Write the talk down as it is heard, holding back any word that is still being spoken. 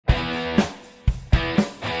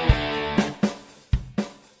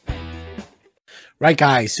Right,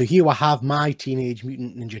 guys, so here I have my Teenage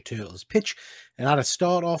Mutant Ninja Turtles pitch, and to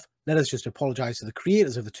start off, let us just apologise to the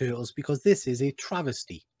creators of the Turtles because this is a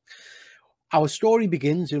travesty. Our story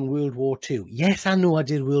begins in World War II. Yes, I know I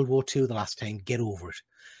did World War II the last time, get over it.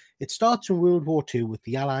 It starts in World War II with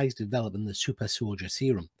the Allies developing the Super Soldier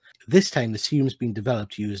Serum. This time the serum's been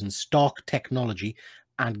developed using Stark technology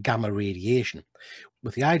and gamma radiation,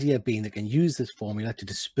 with the idea being they can use this formula to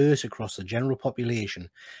disperse across the general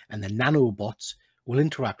population, and the nanobots will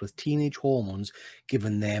interact with teenage hormones,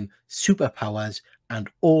 giving them superpowers, and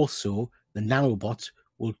also the nanobots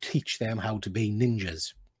will teach them how to be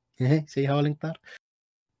ninjas. See how I linked that?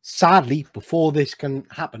 Sadly, before this can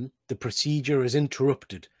happen, the procedure is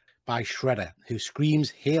interrupted by Shredder, who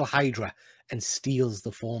screams "Hail Hydra" and steals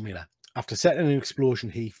the formula. After setting an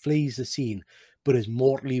explosion, he flees the scene, but is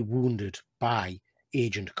mortally wounded by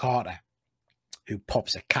Agent Carter, who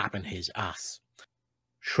pops a cap in his ass.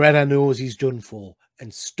 Shredder knows he's done for,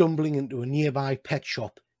 and stumbling into a nearby pet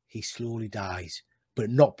shop, he slowly dies,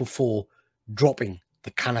 but not before dropping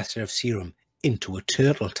the canister of serum into a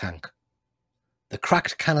turtle tank. The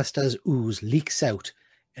cracked canister's ooze leaks out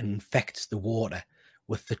and infects the water,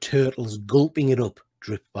 with the turtles gulping it up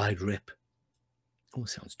drip by drip. Oh,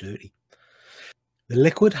 sounds dirty. The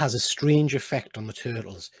liquid has a strange effect on the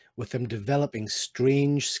turtles, with them developing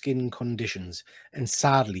strange skin conditions, and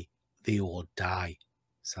sadly, they all die.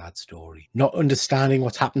 Sad story. Not understanding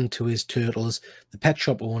what's happened to his turtles, the pet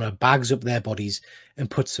shop owner bags up their bodies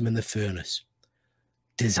and puts them in the furnace.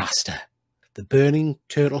 Disaster. The burning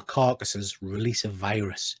turtle carcasses release a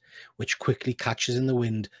virus, which quickly catches in the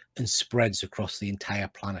wind and spreads across the entire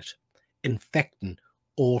planet, infecting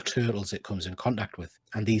all turtles it comes in contact with,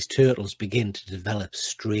 and these turtles begin to develop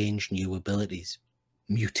strange new abilities,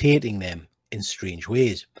 mutating them in strange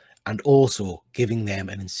ways, and also giving them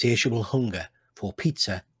an insatiable hunger for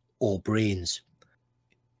pizza or brains.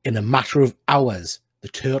 In a matter of hours, the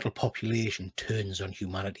turtle population turns on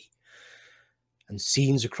humanity, and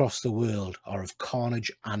scenes across the world are of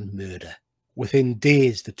carnage and murder. Within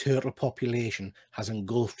days, the turtle population has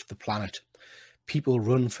engulfed the planet. People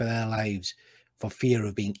run for their lives for fear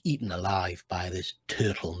of being eaten alive by this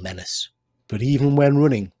turtle menace. But even when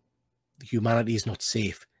running, humanity is not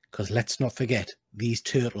safe, because let's not forget, these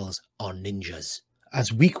turtles are ninjas.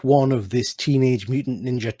 As week one of this Teenage Mutant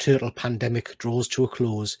Ninja Turtle pandemic draws to a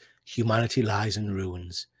close, humanity lies in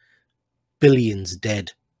ruins. Billions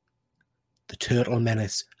dead. The turtle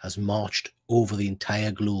menace has marched over the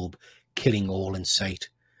entire globe, killing all in sight.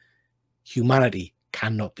 Humanity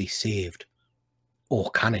cannot be saved. Or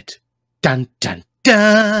can it? Dun dun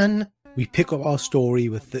dun! We pick up our story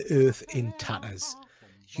with the Earth in tatters.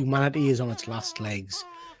 Humanity is on its last legs.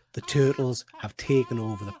 The turtles have taken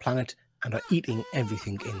over the planet and are eating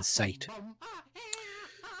everything in sight.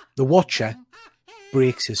 The Watcher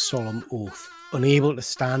breaks his solemn oath. Unable to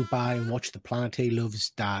stand by and watch the planet he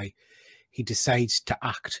loves die, he decides to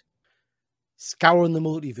act. Scouring the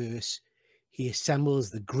multiverse, he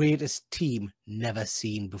assembles the greatest team never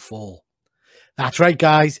seen before. That's right,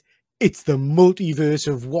 guys, it's the multiverse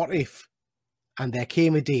of What If. And there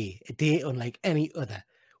came a day unlike any other,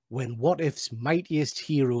 when What If's mightiest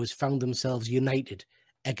heroes found themselves united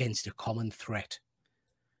against a common threat.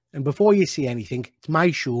 And before you say anything, it's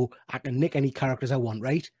my show, I can nick any characters I want,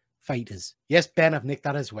 right? Fighters. Yes, Ben, I've nicked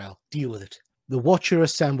that as well. Deal with it. The Watcher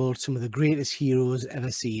assembled some of the greatest heroes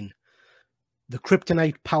ever seen. The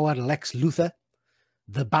kryptonite-powered Lex Luthor,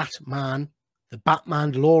 the Batman, the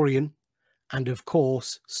Batman-DeLorean, and of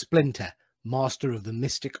course, Splinter, master of the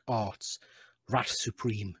mystic arts, Rat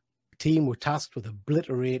Supreme. The team were tasked with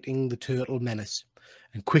obliterating the turtle menace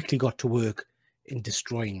and quickly got to work in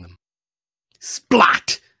destroying them.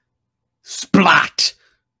 Splat! Splat!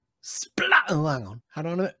 Splat! Oh, hang on. Hold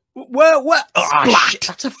on a minute. What? Oh, splat! Shit,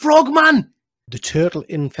 that's a frog, man! The turtle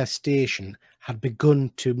infestation had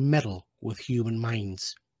begun to meddle with human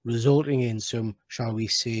minds, resulting in some, shall we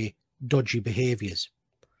say, dodgy behaviours.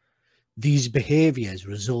 These behaviours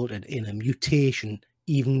resulted in a mutation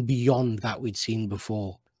even beyond that we'd seen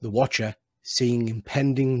before. The Watcher, seeing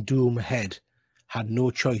impending doom ahead, had no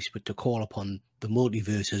choice but to call upon the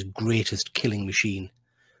multiverse's greatest killing machine,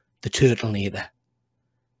 the Turtlenator,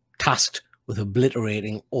 tasked with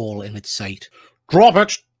obliterating all in its sight. Drop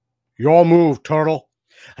it! Your move, turtle!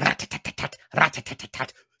 Rat-tat-tat-tat,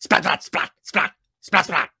 rat-tat-tat-tat, splat, splat, splat, splat, splat,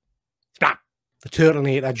 splat, splat. The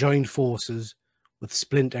Turtlenator joined forces with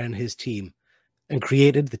Splinter and his team and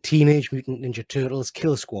created the Teenage Mutant Ninja Turtles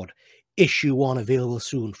Kill Squad, issue 1 available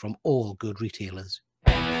soon from all good retailers.